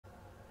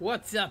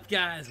What's up,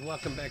 guys?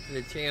 Welcome back to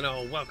the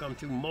channel. Welcome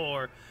to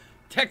more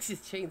Texas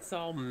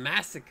Chainsaw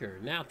Massacre.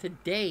 Now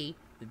today,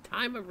 the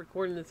time of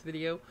recording this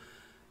video,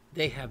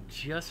 they have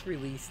just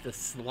released the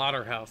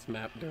slaughterhouse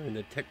map during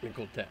the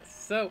technical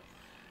test. So,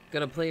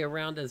 gonna play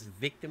around as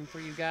victim for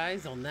you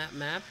guys on that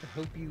map.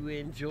 Hope you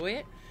enjoy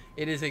it.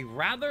 It is a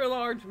rather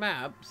large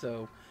map,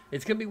 so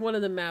it's gonna be one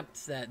of the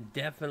maps that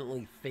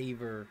definitely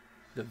favor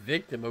the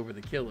victim over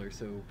the killer.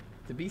 So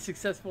to be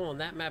successful on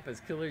that map as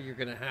killer, you're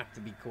gonna have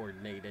to be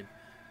coordinated.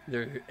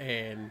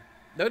 And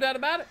no doubt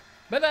about it,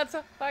 but that's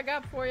all I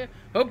got for you.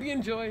 Hope you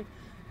enjoy.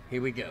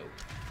 Here we go.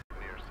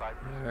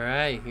 All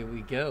right, here we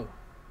go.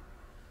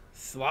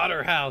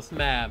 Slaughterhouse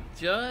map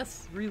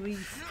just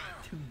released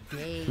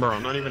today. Bro,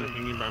 I'm not even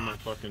hanging by my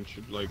fucking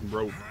like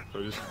rope,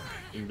 so just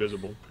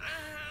invisible.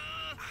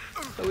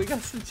 So we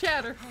got some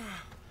chatter.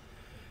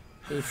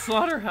 The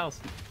slaughterhouse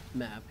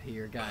map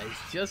here, guys,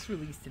 just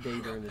released today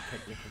during the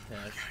technical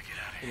test.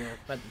 You know,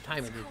 by the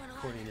time of the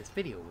recording this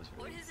video was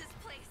released.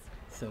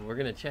 So we're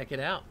gonna check it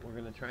out. We're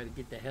gonna try to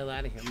get the hell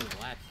out of here. I'm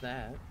gonna latch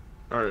that.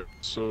 Alright,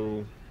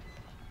 so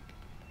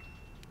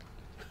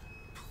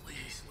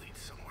please lead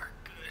somewhere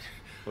good.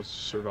 let's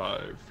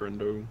survive,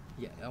 friendo.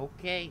 Yeah,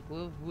 okay.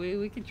 Well,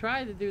 we can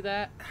try to do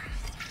that.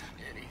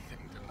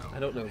 Anything to know. I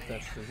don't know if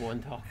that's the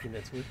one talking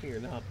that's with me or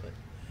not, but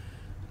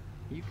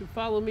you can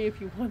follow me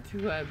if you want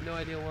to. I have no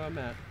idea where I'm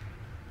at.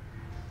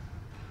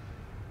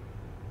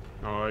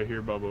 Oh, I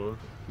hear Bubba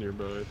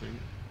nearby, I think.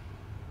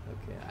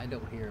 Okay, I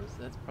don't hear him,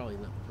 so that's probably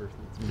not the person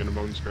that's I'm gonna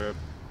bone scrap.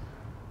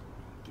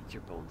 Get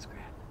your bone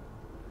scrap.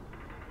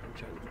 I'm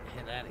trying to get the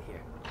hell out of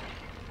here.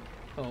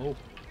 Oh.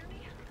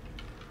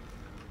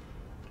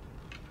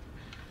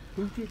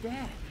 Who did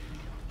that?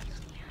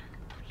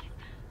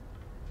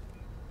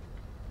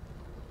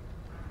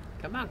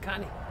 Come on,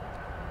 Connie.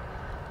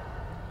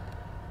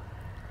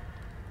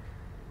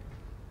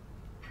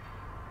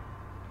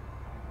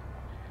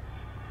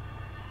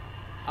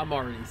 I'm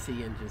already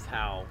seeing just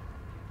how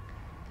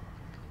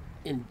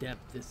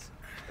in-depth this,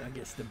 I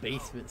guess, the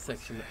basement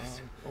section.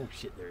 Oh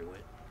shit, there he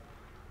went.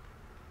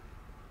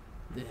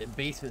 The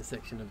basement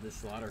section of this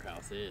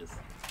slaughterhouse is.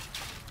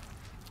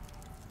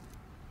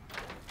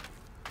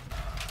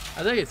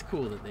 I think it's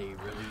cool that they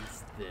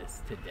released this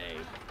today,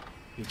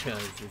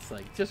 because it's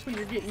like just when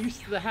you're getting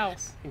used to the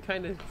house and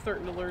kind of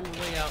starting to learn the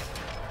layout,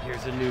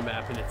 here's a new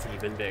map and it's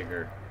even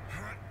bigger.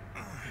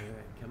 All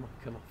right,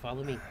 come on,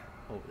 follow me.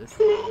 Oh, this.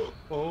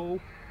 Oh.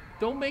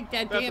 Don't make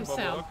that damn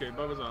sound. Okay,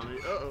 Bubba's on me.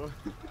 Uh-oh.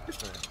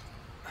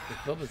 If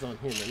Bubba's on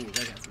him, that means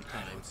I got some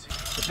time.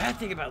 The bad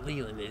thing about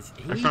Leland is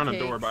he I found a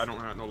takes door, but I don't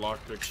have no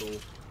lockpick tool.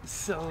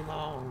 so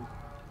long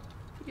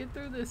to get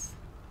through this.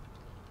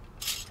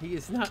 He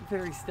is not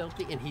very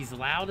stealthy, and he's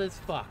loud as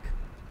fuck.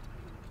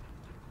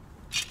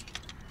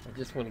 I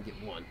just want to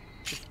get one.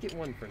 Just get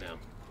one for now.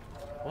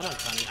 Hold on,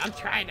 Connie. I'm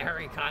trying to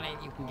hurry, Connie.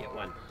 You can get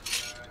one.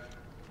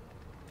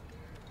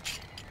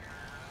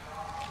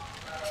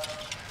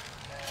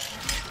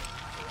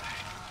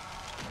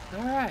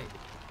 Alright.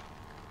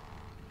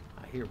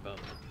 I hear Bubba.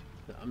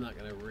 So I'm not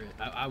gonna rip.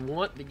 I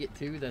want to get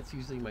two. That's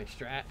usually my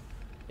strat,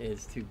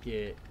 is to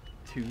get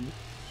two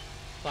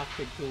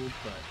lockpick tools,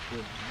 but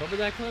with Bubba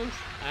that close,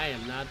 I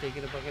am not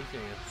taking a fucking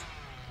chance.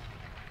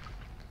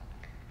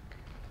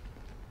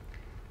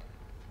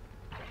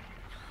 Alright,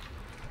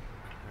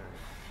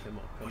 come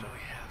on. What do we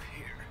have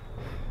here?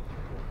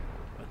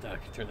 I thought I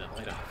could turn that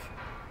light off.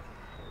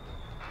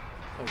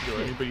 Oh Yo,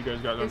 shit. anybody you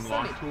guys got an It's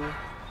unlock sunny. tool?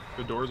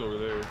 The door's over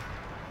there.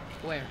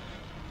 Where?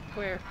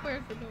 Where's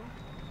the door?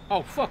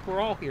 Oh fuck, we're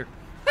all here.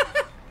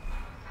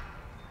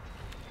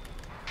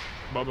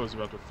 Bubba's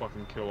about to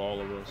fucking kill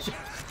all of us. Is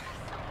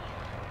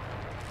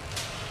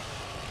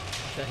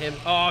that him?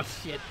 Oh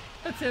shit.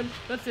 That's him.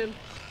 That's him.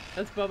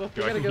 That's Bubba. Yo,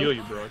 We I gotta can go. heal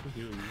you, bro. I can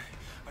heal you.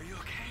 Are you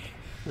okay?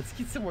 Let's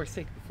get somewhere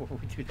safe before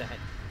we do that.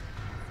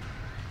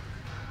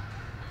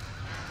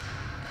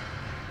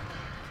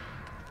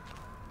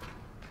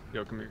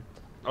 Yo, come here.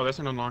 Oh, that's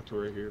an unlocked tool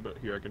right here, but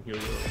here, I can heal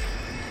you up.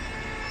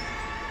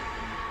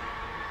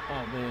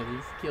 Oh man,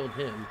 he's killed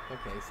him.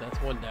 Okay, so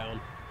that's one down.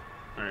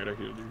 Alright, I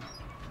healed you.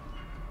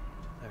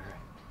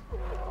 Alright.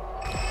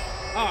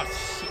 Oh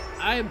shit.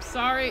 I am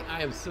sorry.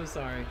 I am so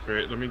sorry.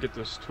 Alright, let me get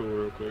this tool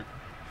real quick.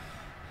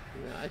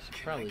 Yeah, I should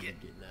probably be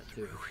getting that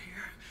too. Through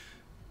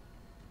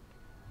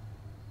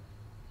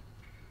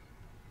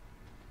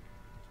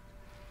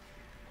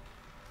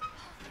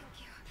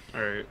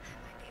here? Alright.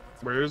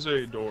 Where is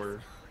a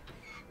door?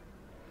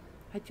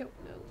 I don't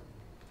know.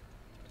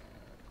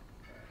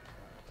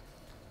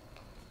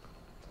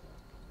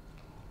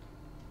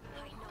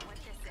 I know what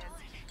this is.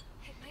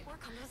 It might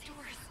work on those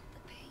doors.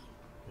 The pain.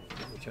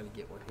 Let me try to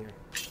get one here.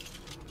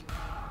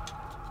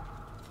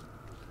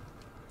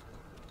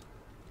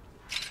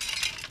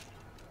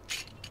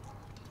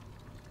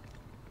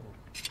 Oh,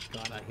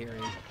 God, I hear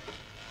him.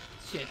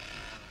 Shit.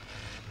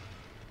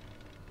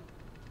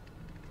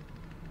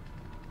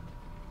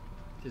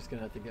 Just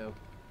gonna have to go.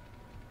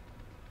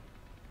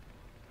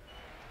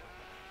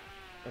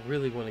 I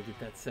really want to get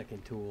that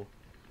second tool.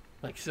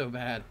 Like, so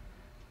bad.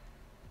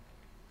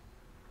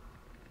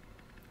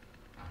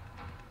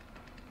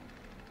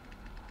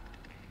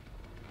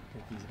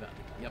 He's about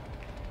to. Yep.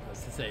 I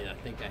was to say, I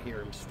think I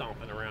hear him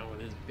stomping around with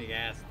his big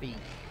ass feet.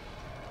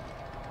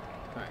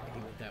 Alright,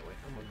 he went that way.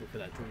 I'm gonna go for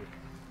that tool.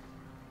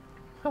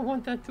 I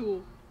want that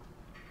tool.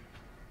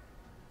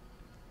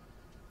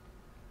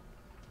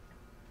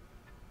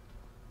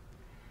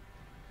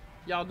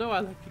 Y'all know I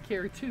like to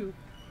carry too.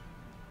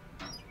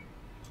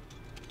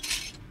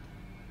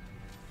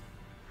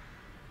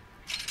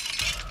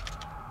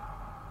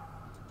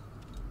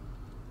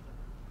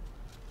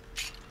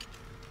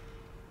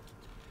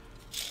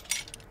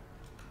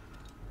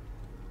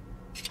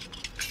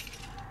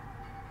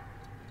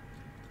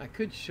 I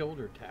could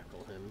shoulder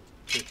tackle him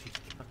if he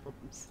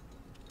comes.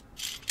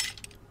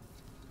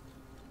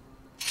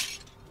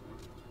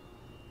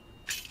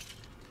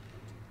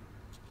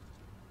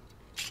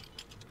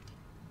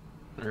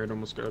 Alright,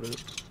 almost got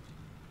it.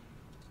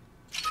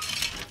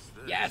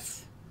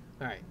 Yes!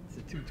 Alright,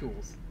 so 2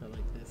 tools. I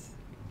like this.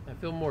 I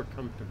feel more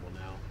comfortable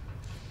now.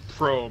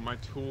 Bro, my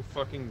tool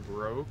fucking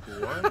broke.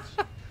 What?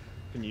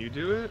 Can you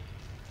do it?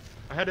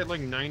 I had it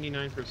like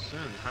 99%.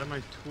 How did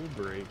my tool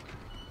break?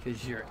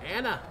 Because you're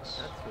Anna. That's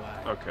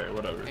why. Okay,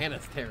 whatever.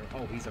 Anna's terrible.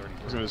 Oh, he's already.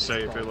 I was gonna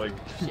say, if it like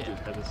shit.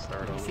 had to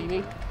start Did on. you see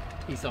me?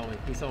 He saw me.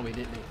 He saw me,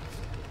 didn't he?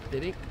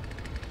 Did he?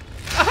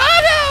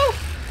 Aha, no!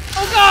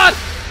 Oh god!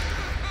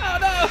 Oh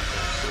no!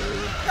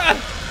 God!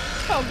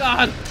 Oh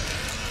god!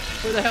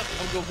 Where the hell?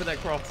 I'm going for that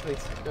crawl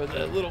space. Or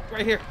the little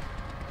right here.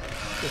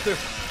 Go through.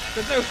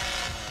 Go through.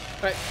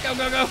 Alright, go,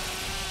 go, go!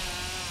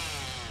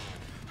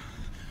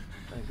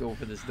 I'm going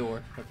for this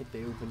door. I think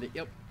they opened it.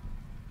 Yep.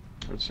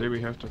 I'd say we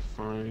have to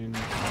find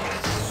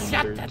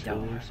Shut another that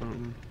tool door. or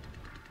something.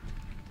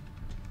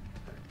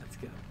 Alright, let's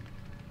go.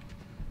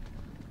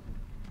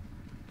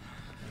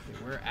 Okay,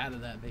 we're out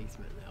of that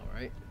basement now,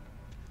 right?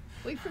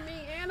 Wait for me,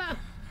 Anna!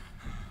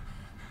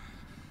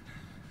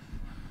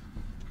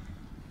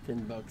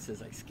 $10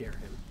 says I scare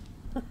him.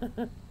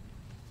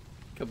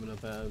 Coming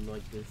up at him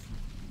like this.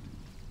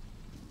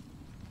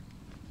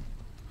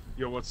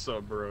 Yo, what's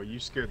up, bro? You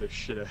scared the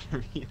shit out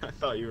of me. I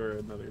thought you were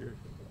another.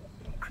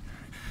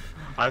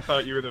 I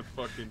thought you were the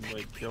fucking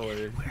like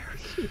killer.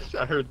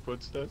 I heard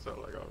footsteps. I was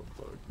like, oh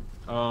fuck.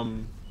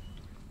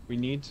 We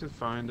need to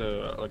find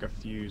a like a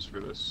fuse for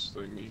this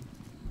thingy.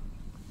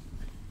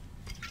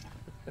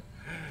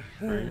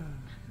 Right.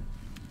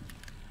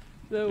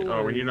 No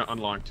Oh, we need worries. an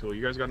unlock tool.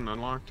 You guys got an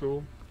unlock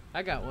tool?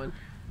 I got one.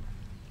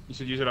 You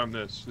should use it on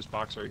this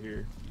box right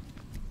here.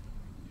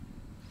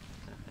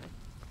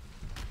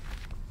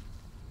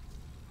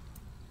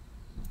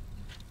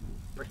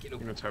 Break it I think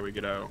open. that's how we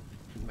get out.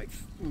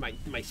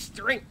 My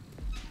strength.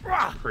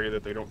 Rah! Pray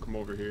that they don't come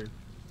over here.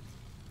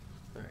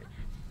 All right,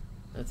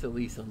 that's at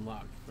least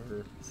unlocked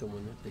for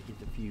someone if they get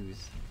the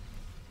fuse.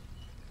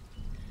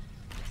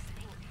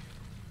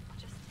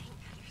 Just think,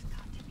 there's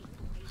got to be a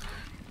way.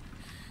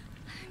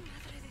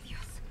 Madre de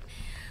Dios.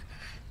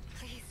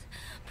 Please,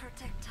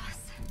 protect us.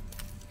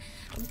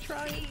 I'm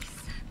trying.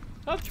 Please.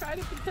 I'll try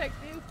to protect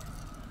you.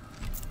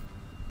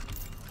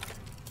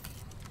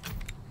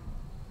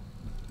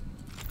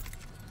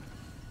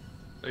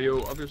 Hey,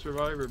 yo, other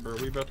survivor, bro.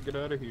 We about to get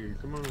out of here.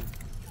 Come on.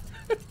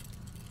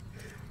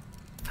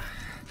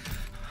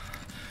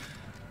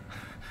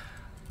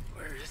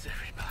 Where is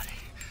everybody?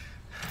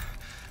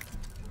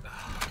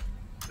 Oh,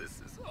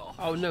 this is all.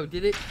 Oh no,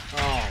 did it?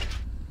 Oh.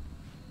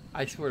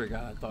 I swear to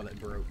God, I thought it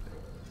broke.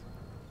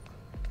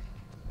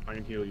 I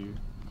can heal you.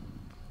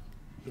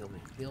 Heal me,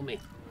 heal me.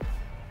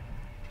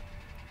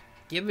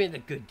 Give me the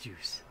good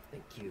juice.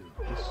 Thank you.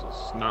 This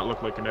does not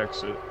look like an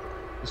exit.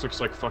 This looks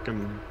like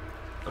fucking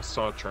a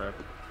saw trap.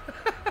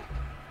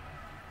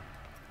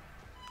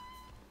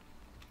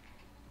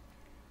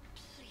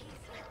 Please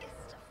let this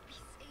stuff be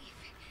safe.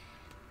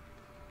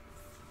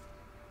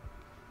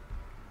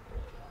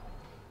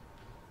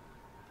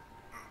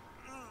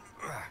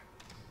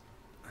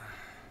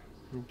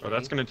 Oh,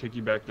 that's gonna take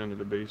you back down to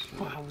the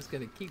basement. Well, I was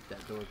gonna keep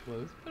that door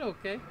closed, but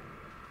okay.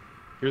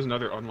 Here's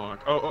another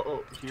unlock.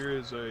 Oh, here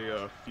is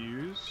a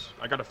fuse.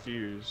 I got a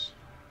fuse.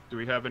 Do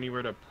we have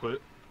anywhere to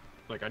put,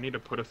 like, I need to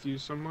put a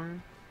fuse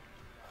somewhere?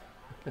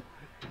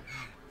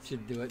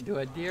 Should do it. Do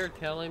I dare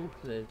tell him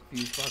the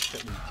fuse box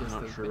that we I'm just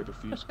not sure where opened?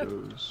 the fuse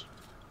goes.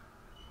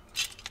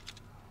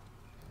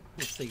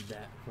 We'll save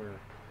that for.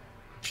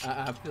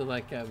 I feel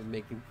like I would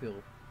make him feel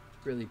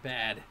really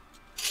bad.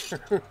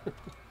 I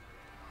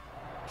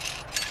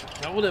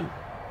told him.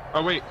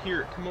 Oh wait,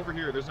 here, come over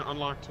here. There's an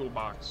unlock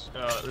toolbox.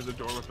 There's a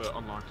door with an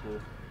unlock tool.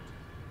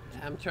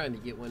 I'm trying to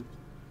get one.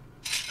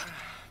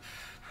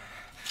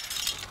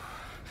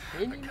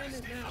 Any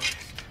minute now.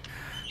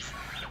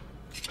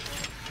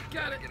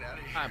 Got it. Get out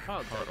of here. I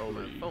apologize Part for my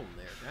over. phone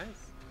there, guys.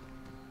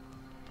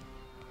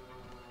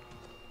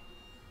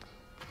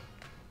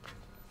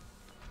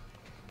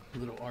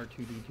 Little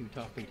R2D2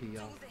 talking to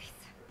y'all. Do this.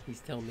 He's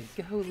telling me,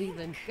 go,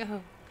 Leland,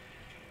 go.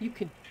 You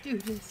can do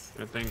this.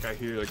 I think I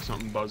hear like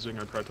something buzzing.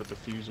 I probably put the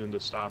fuse in to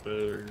stop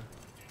it, or...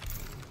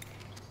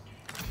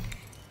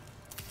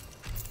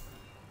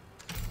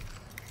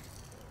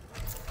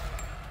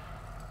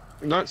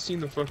 I'm not seeing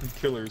the fucking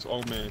killers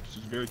all match, which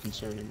is very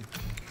concerning.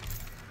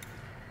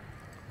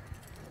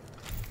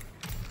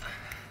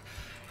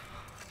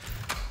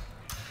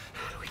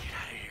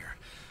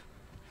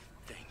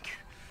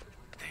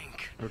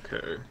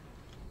 Okay.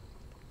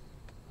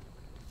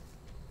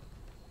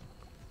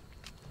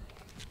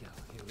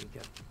 Here we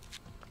go.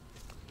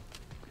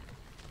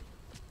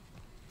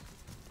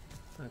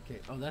 Okay.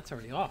 Oh, that's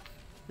already off.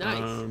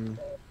 Nice.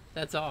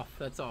 That's off.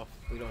 That's off.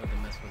 We don't have to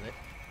mess with it.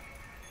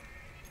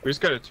 We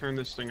just gotta turn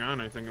this thing on,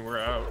 I think, and we're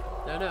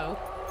out. No, no.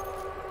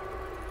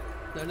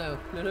 No, no.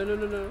 No, no, no,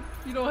 no, no.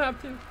 You don't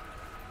have to.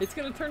 It's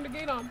gonna turn the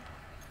gate on.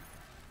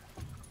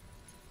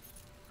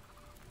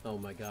 Oh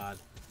my god.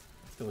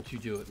 Don't you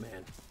do it,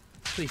 man.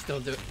 Please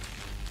don't do it.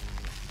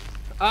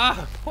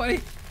 Ah!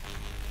 Wait!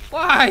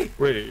 Why?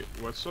 Wait,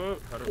 what's up?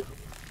 How do...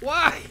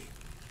 Why?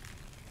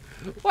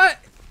 What?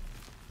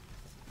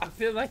 I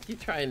feel like you're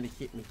trying to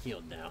get me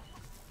killed now.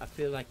 I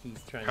feel like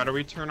he's trying How do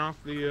we turn off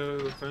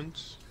the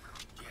fence?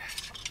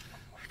 Yes,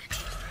 I can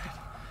use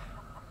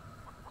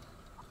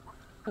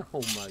that.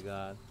 Oh my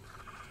god.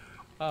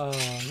 Oh,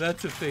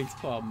 that's a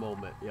facepalm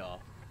moment,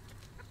 y'all.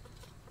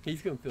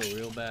 He's gonna feel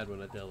real bad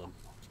when I tell him.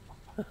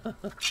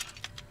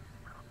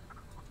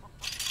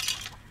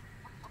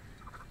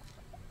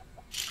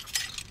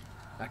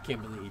 I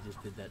can't believe he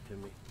just did that to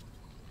me.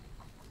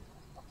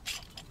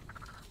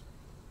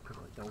 Come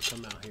on, don't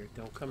come out here.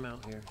 Don't come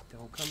out here.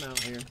 Don't come out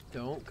here.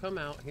 Don't come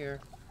out here.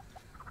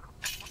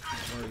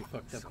 I've already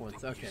fucked up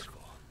once. Okay.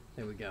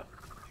 There we go.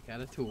 Got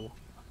a tool.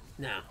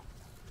 Now.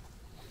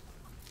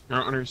 I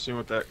don't understand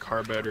what that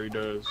car battery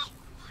does.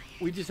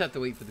 We just have to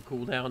wait for the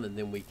cooldown and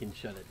then we can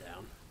shut it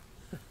down.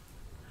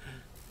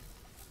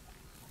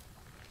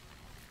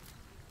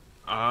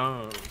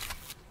 Oh.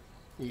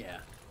 Yeah.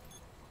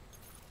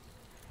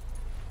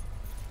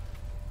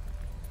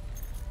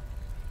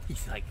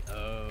 He's like,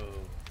 oh.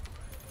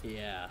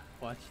 Yeah.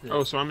 Watch this.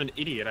 Oh, so I'm an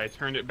idiot. I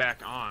turned it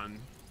back on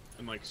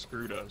and, like,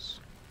 screwed us.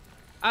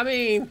 I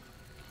mean...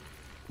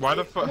 Why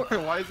the fuck?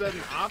 Why is that an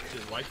option?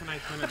 Why can I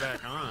turn it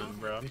back on,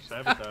 bro? I'm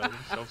sabotaging.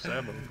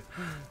 Self-sabotaging.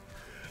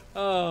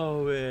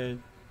 Oh,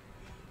 man.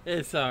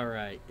 It's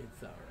alright.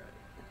 It's alright.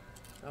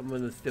 I'm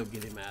gonna still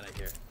get him out of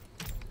here.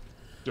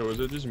 So is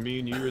it just me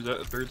and you? Is that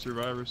the third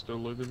survivor still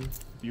living?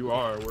 If you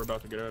are, we're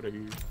about to get out of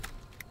here.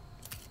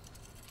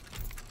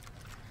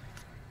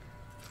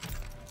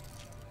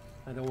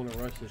 I don't want to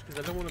rush this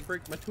because I don't want to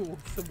break my tool.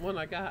 It's the one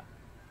I got.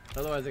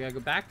 Otherwise, I gotta go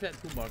back to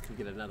that toolbox and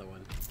get another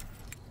one.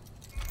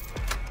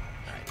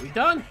 Alright, we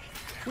done.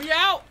 We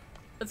out.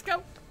 Let's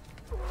go.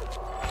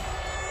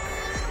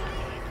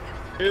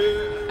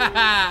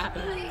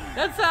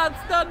 That's how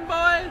it's done,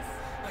 boys.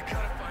 I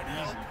gotta find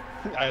help.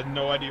 I had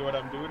no idea what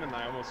I'm doing and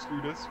I almost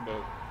screwed us,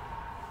 but...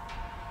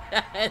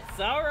 It's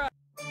alright.